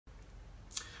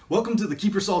Welcome to the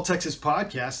Kiepersol Texas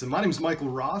podcast, and my name is Michael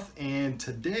Roth, and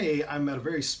today I'm at a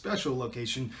very special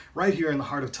location right here in the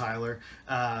heart of Tyler.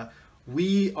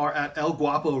 We are at El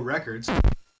Guapo Records.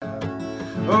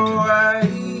 Oh,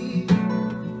 I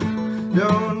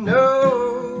don't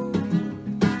know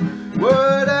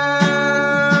what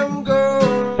I'm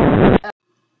going.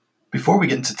 Before we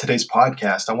get into today's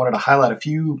podcast, I wanted to highlight a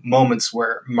few moments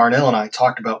where Marnell and I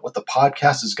talked about what the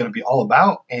podcast is going to be all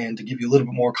about, and to give you a little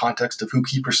bit more context of who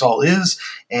Kiepersol is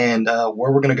and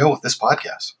where we're going to go with this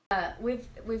podcast.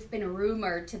 We've been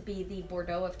rumored to be the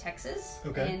Bordeaux of Texas.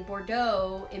 Okay. In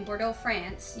Bordeaux,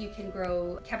 France, you can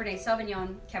grow Cabernet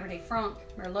Sauvignon, Cabernet Franc,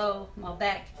 Merlot,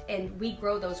 Malbec, and we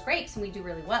grow those grapes and we do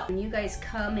really well. When you guys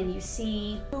come and you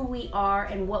see who we are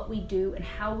and what we do and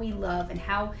how we love and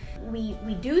how we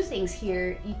do things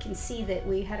here, you can see that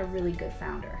we had a really good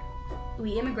founder.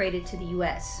 We immigrated to the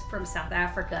U.S. from South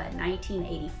Africa in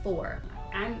 1984.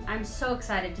 I'm so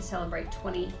excited to celebrate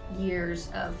 20 years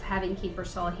of having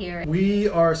Kiepersol here. We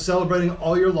are celebrating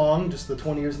all year long, just the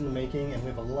 20 years in the making, and we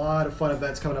have a lot of fun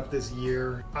events coming up this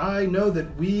year. I know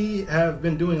that we have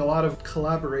been doing a lot of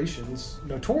collaborations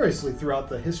notoriously throughout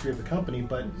the history of the company,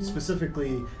 but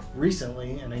specifically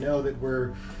recently, and I know that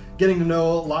we're getting to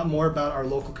know a lot more about our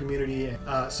local community.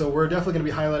 So we're definitely going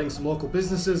to be highlighting some local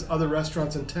businesses, other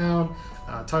restaurants in town,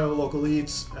 Tyler Local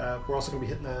Eats. We're also going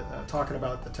to be talking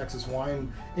about the Texas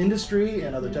wine industry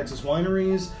and other Texas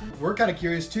wineries. We're kind of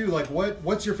curious too, like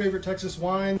what's your favorite Texas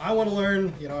wine? I want to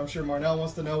learn, I'm sure Marnell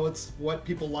wants to know what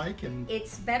people like. And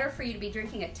it's better for you to be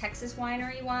drinking a Texas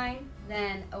winery wine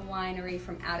than a winery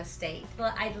from out of state.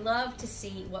 But I'd love to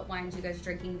see what wines you guys are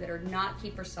drinking that are not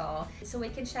Kiepersol, so we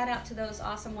can shout out to those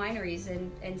awesome wineries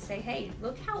and say, hey,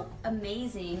 look how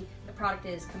amazing the product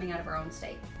is coming out of our own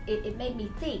state. It made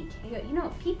me think,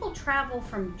 people travel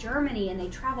from Germany and they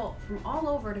travel from all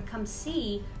over to come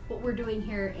see what we're doing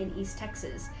here in East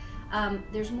Texas.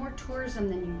 There's more tourism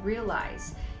than you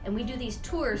realize. And we do these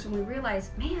tours and we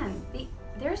realize, man,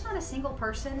 there's not a single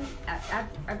person.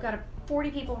 I've got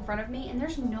 40 people in front of me, and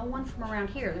there's no one from around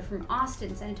here. They're from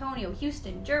Austin, San Antonio,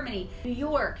 Houston, Germany, New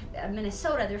York,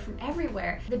 Minnesota. They're from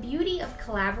everywhere. The beauty of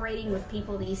collaborating with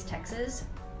people in East Texas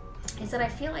is that I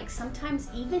feel like sometimes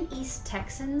even East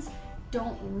Texans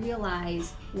don't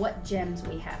realize what gems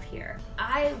we have here.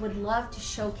 I would love to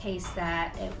showcase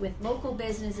that with local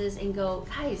businesses and go,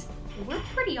 guys, we're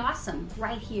pretty awesome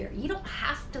right here. You don't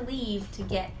have to leave to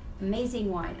get amazing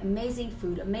wine, amazing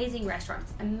food, amazing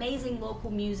restaurants, amazing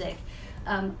local music,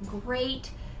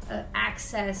 great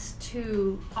access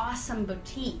to awesome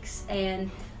boutiques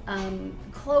and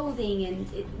clothing,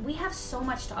 and we have so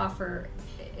much to offer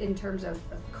in terms of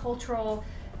cultural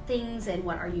things and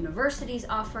what our universities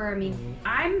offer. I mean,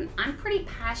 I'm pretty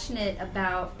passionate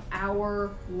about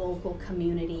our local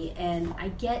community, and I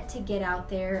get out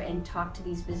there and talk to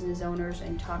these business owners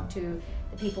and talk to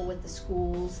the people with the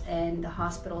schools and the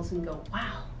hospitals and go,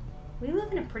 wow, we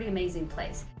live in a pretty amazing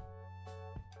place.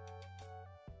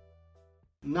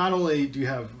 not only do you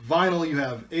have vinyl, you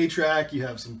have 8-track, you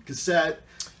have some cassette,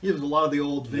 you have a lot of the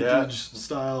old vintage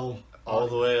style. All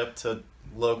the way up to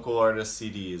local artist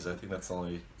CDs. I think that's the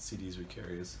only CDs we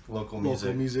carry is local music.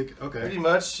 Local music, okay. Pretty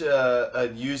much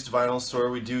a used vinyl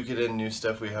store. We do get in new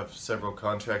stuff. We have several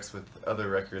contracts with other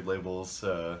record labels.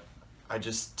 I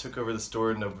just took over the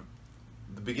store in the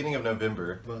beginning of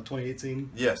November. About 2018?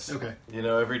 Yes. Okay. You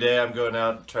know, every day I'm going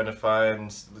out trying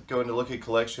to going to look at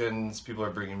collections. People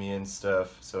are bringing me in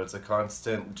stuff. So it's a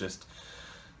constant just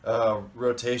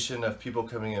rotation of people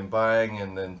coming and buying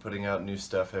and then putting out new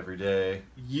stuff every day.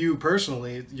 You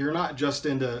personally, you're not just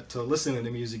into listening to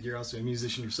music, you're also a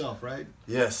musician yourself, right?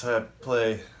 Yes, I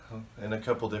play in a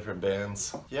couple different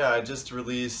bands. Yeah, I just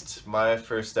released my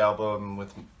first album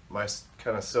with my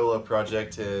kind of solo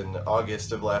project in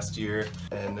August of last year,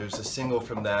 and there's a single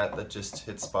from that just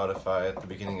hit Spotify at the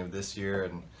beginning of this year,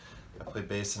 and I play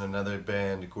bass in another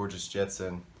band, Gorgeous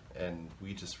Jetson, and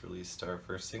we just released our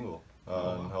first single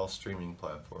on all streaming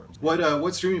platforms.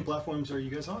 What streaming platforms are you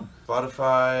guys on?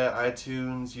 Spotify,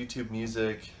 iTunes, YouTube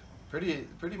Music,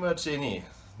 pretty much any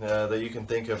that you can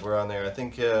think of, we're on there. I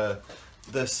think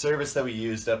the service that we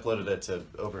used uploaded it to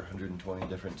over 120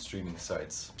 different streaming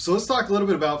sites. So let's talk a little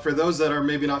bit about, for those that are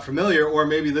maybe not familiar, or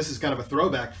maybe this is kind of a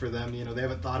throwback for them, you know, they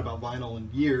haven't thought about vinyl in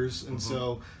years, and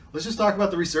so let's just talk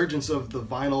about the resurgence of the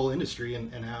vinyl industry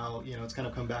and how, you know, it's kind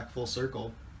of come back full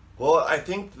circle. Well, I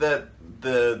think that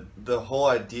the whole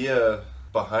idea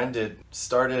behind it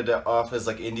started off as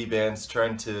like indie bands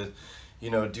trying to,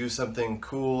 you know, do something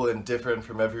cool and different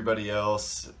from everybody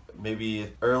else,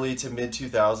 maybe early to mid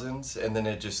 2000s, and then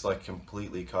it just like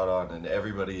completely caught on, and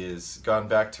everybody has gone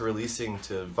back to releasing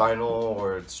to vinyl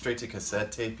or straight to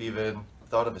cassette tape even.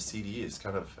 Thought of a CD is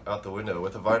kind of out the window.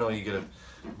 With a vinyl you get a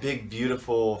big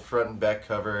beautiful front and back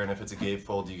cover, and if it's a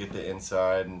gatefold you get the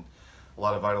inside, and a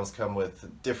lot of vinyls come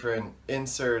with different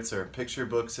inserts or picture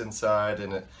books inside,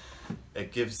 and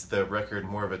it gives the record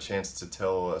more of a chance to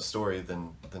tell a story than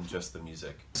just the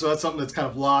music. So that's something that's kind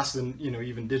of lost in, you know,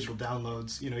 even digital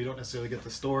downloads. You know, you don't necessarily get the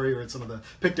story or some of the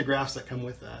pictographs that come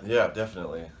with that. Yeah,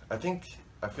 definitely. I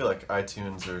feel like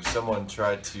iTunes or someone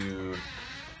tried to,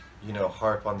 you know,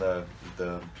 harp on the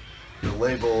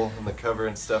label and the cover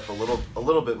and stuff a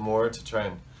little bit more to try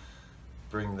and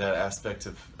bring that aspect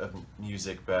of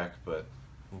music back, but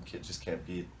you just can't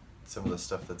beat some of the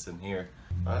stuff that's in here.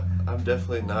 I'm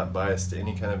definitely not biased to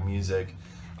any kind of music.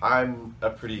 I'm a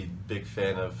pretty big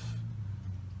fan of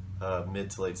mid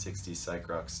to late 60s psych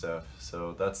rock stuff,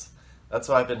 so that's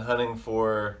what I've been hunting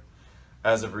for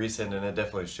as of recent, and it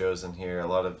definitely shows in here. A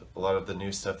lot of the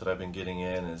new stuff that I've been getting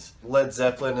in is Led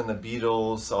Zeppelin and the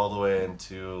Beatles, all the way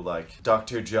into like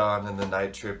Dr. John and the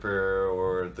Night Tripper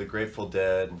or the Grateful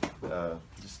Dead.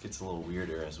 Just gets a little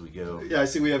weirder as we go. Yeah, I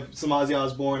see we have some Ozzy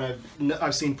Osbourne.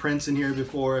 I've seen Prince in here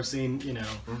before. I've seen, you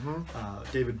know,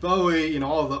 David Bowie. You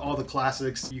know, all the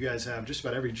classics. You guys have just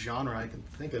about every genre I can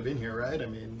think of in here, right? I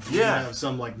mean, you have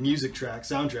some like music tracks,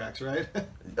 soundtracks, right?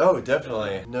 Oh,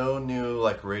 definitely. No new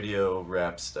like radio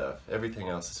rap stuff. Everything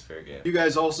else is fair game. You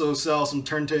guys also sell some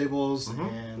turntables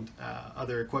and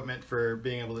other equipment for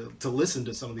being able to listen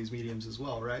to some of these mediums as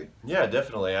well, right? Yeah,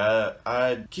 definitely.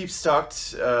 I keep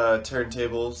stocked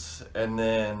turntables, and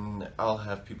then I'll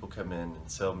have people come in and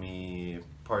sell me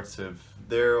parts of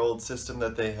their old system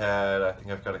that they had. I think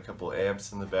I've got a couple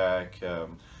amps in the back.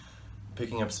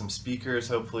 Picking up some speakers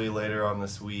hopefully later on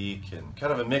this week, and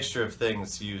kind of a mixture of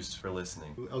things used for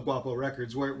listening. El Guapo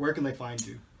Records, where can they find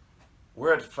you?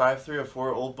 We're at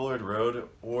 5304 Old Bullard Road,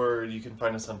 or you can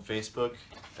find us on Facebook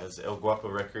as El Guapo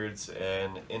Records,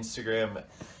 and Instagram,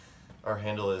 our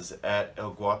handle is at El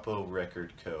Guapo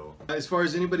Record Co. As far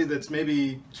as anybody that's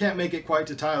maybe can't make it quite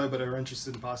to Tyler but are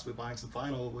interested in possibly buying some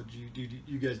vinyl, would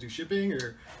you guys do shipping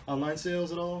or online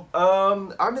sales at all?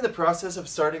 I'm in the process of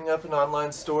starting up an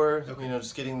online store. Okay. You know,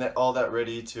 just getting all that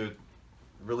ready to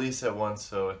release at once,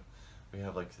 so we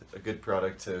have like a good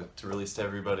product to release to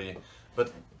everybody.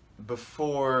 But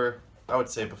I would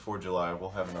say before July, we'll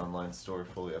have an online store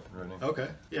fully up and running. Okay.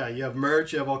 Yeah, you have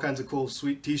merch. You have all kinds of cool,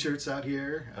 sweet T-shirts out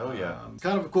here. Oh, yeah.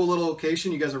 Kind of a cool little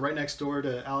location. You guys are right next door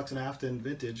to Alex and Afton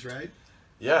Vintage, right?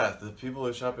 Yeah, the people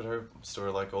who shop at our store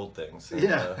like old things. And,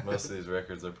 most of these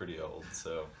records are pretty old,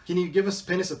 so. Can you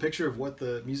paint us a picture of what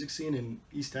the music scene in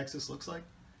East Texas looks like?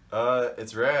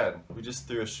 It's rad. We just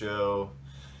threw a show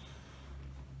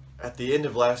at the end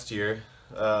of last year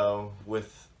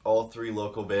with all 3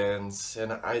 local bands,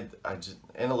 and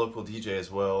and a local DJ as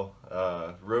well.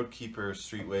 Roadkeeper,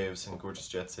 Street Waves, and Gorgeous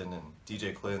Jetson, and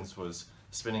DJ Cleanse was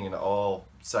spinning an all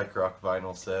psych rock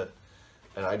vinyl set,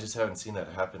 and I just haven't seen that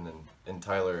happen in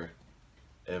Tyler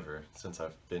ever since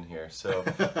I've been here. So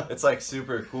it's like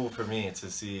super cool for me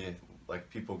to see like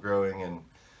people growing, and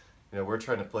you know, we're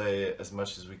trying to play as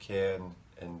much as we can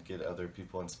and get other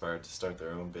people inspired to start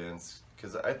their own bands,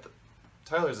 because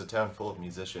Tyler's a town full of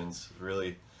musicians,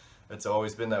 really. It's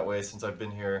always been that way since I've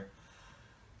been here,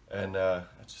 and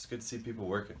it's just good to see people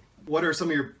working. What are some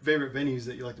of your favorite venues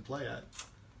that you like to play at?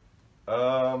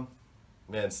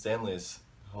 Man, Stanley's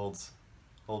holds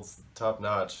top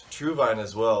notch. Truvine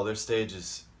as well. Their stage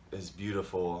is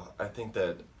beautiful. I think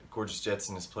that Gorgeous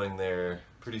Jetson is playing there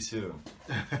pretty soon.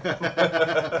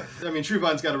 I mean,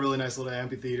 Truvine's got a really nice little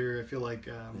amphitheater. I feel like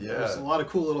there's a lot of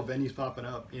cool little venues popping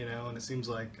up, you know, and it seems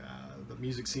like the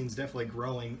music scene's definitely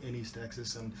growing in East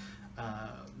Texas, and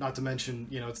not to mention,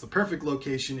 you know, it's the perfect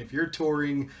location if you're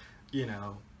touring, you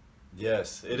know.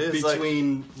 Yes, it is.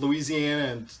 Between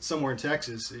Louisiana and somewhere in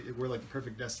Texas, we're like the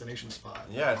perfect destination spot.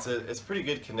 Yeah, it's pretty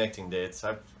good connecting dates.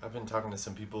 I've been talking to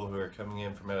some people who are coming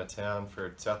in from out of town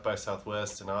for South by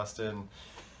Southwest in Austin.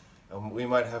 We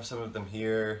might have some of them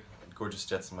here. Gorgeous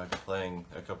Jetson might be playing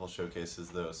a couple showcases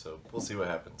though, so we'll see what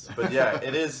happens. But yeah,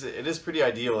 it is pretty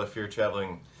ideal if you're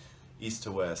traveling east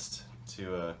to west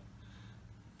to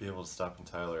be able to stop in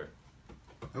Tyler.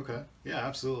 Okay, yeah,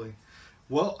 absolutely.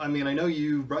 Well, I mean, I know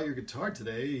you brought your guitar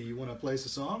today. You want to play us a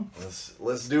song?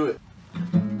 Let's do it.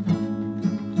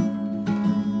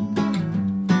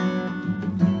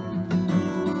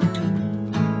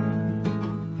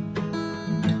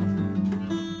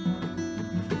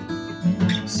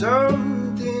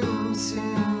 Something's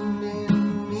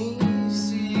in me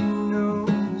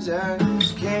signals I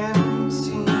can't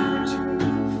seem to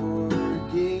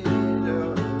forget.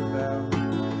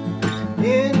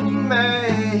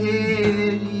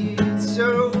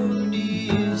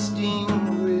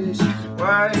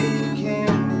 Why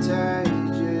can't I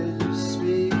just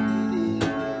spit it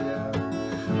out?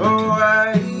 Oh,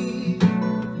 I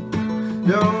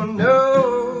don't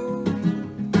know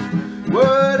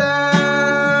what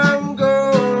I'm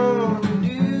gonna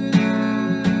do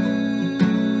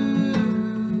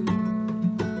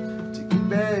to get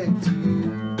back to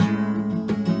you.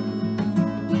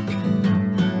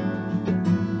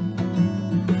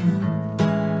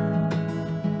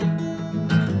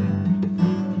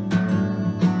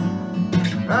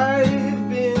 I've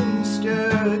been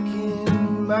stuck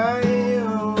in my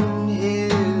own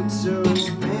head so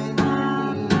many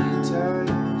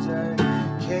times I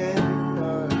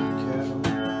cannot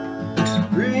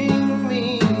count. Bring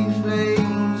me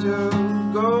flames of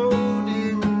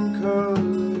golden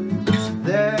colors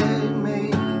that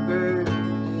may burn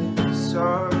in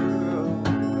sorrow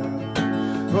out.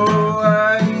 Oh,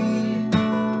 I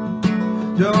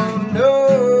don't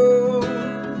know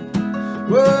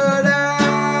what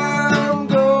I'm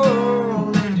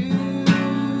gonna do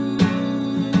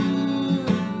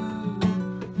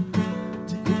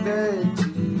to get back to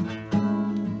you.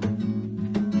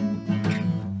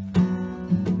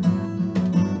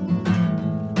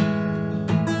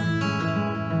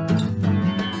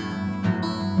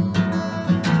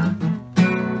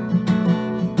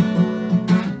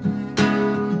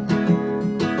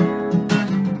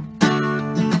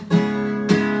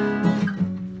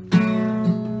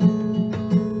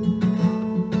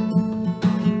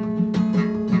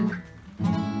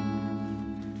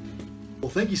 Well,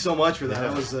 thank you so much for that. Yeah.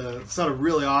 That was sounded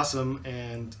really awesome.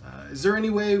 And is there any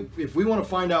way, if we want to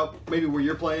find out maybe where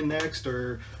you're playing next,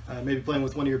 or maybe playing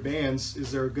with one of your bands,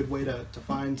 is there a good way to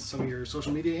find some of your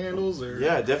social media handles? Or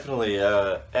Yeah, definitely.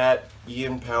 At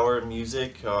Ian Power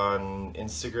Music on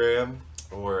Instagram,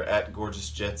 or at Gorgeous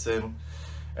Jetson,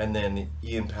 and then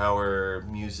Ian Power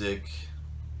Music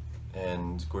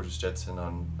and Gorgeous Jetson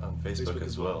on Facebook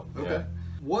as well. Okay. Yeah.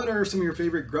 What are some of your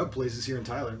favorite grub places here in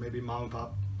Tyler? Maybe mom and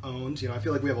pop owned. You know, I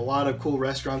feel like we have a lot of cool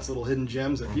restaurants, little hidden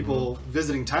gems that people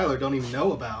visiting Tyler don't even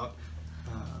know about.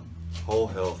 Whole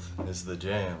Health is the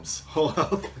jams. Whole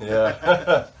Health.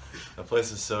 Yeah. That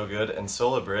place is so good. And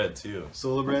Sola Bread too.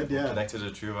 Sola Bread, yeah. Connected to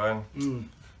True Vine.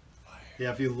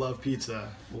 Yeah, if you love pizza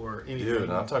or anything. Dude,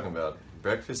 I'm talking about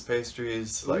breakfast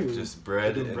pastries, like Ooh, just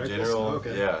bread they do in breakfast? general.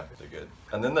 Okay. Yeah, they're good.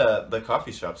 And then the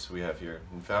coffee shops we have here,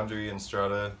 Foundry and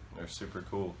Strata, are super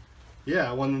cool.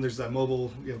 Yeah, one there's that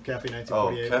mobile, Cafe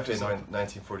Oh, 1948. Cafe which is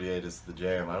 1948 is the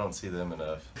jam. I don't see them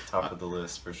enough. Top of the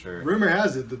list for sure. rumor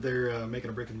has it that they're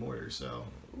making a brick and mortar, so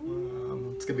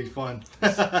it's gonna be fun.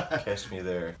 Catch me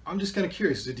there. I'm just kind of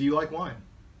curious. Do you like wine?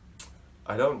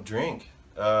 I don't drink.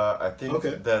 I think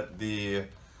Okay. that the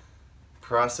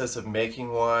process of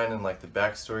making wine and like the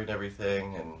backstory and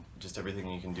everything and just everything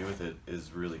you can do with it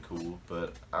is really cool,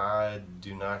 but I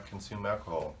do not consume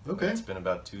alcohol. Okay. It's been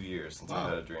about 2 years since Wow. I've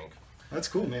had a drink. That's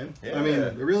cool, man. Yeah. I mean,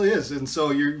 it really is. And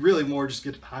so you really more just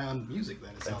get high on music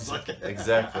then, it sounds like.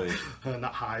 Exactly.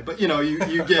 Not high, but you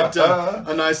get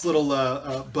a nice little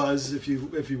buzz, if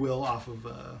you will, off of.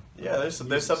 Yeah, there's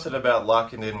music. something about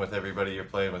locking in with everybody you're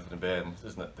playing with in a band.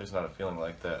 There's not a feeling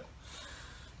like that.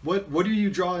 What do you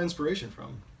draw inspiration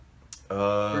from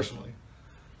personally?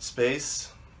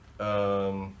 Space.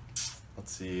 Let's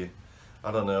see.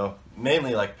 I don't know.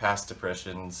 Mainly like past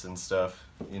depressions and stuff.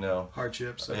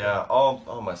 Hardships. Okay. Yeah,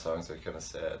 all my songs are kind of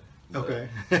sad. but Okay.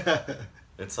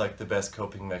 It's like the best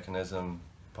coping mechanism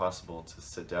possible to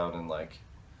sit down and like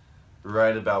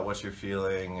write about what you're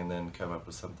feeling and then come up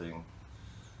with something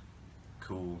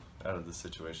cool out of the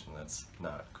situation that's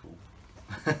not cool.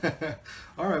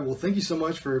 All right. Well, thank you so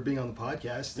much for being on the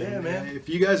podcast. Yeah, And, man. if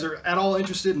you guys are at all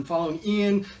interested in following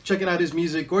Ian, checking out his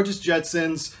music, Gorgeous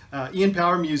Jetsons, Ian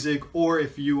Power Music, or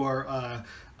if you are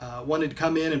wanted to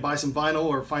come in and buy some vinyl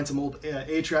or find some old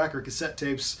A-track or cassette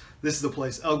tapes, this is the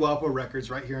place. El Guapo Records,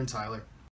 right here in Tyler.